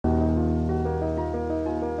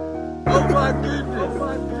my goodness.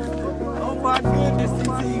 Oh my goodness, TT.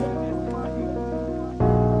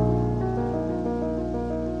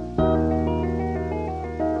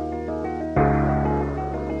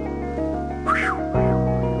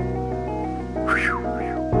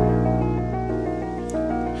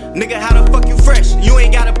 Nigga, how the fuck you fresh? You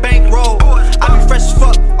ain't got a bankroll. I be fresh as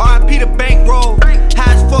fuck, R.I.P the bankroll.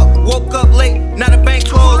 High as fuck, woke up late, now the bank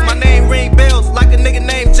closed. My name ring bells like a nigga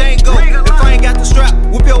named Django. If I ain't got the strap,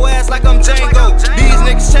 whoop your ass like I'm Django. These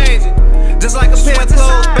niggas changing, just like a pair of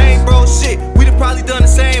clothes. Bankroll shit, we done probably done the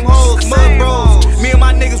same hoes. Mud bros, me and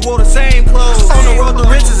my niggas wore the same clothes. On the road to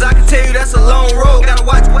riches, I can tell you that's a long road. Gotta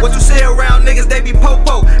watch what you say around niggas, they be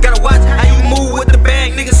po-po. Gotta watch how you move with the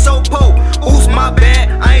bag, niggas so po. Oops, my bad,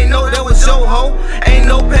 I ain't know that was your hoe. Ain't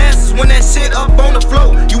no passes when that shit up on the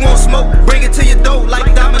floor. You want smoke, bring it to your door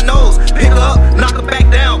like dominoes. Pick her up,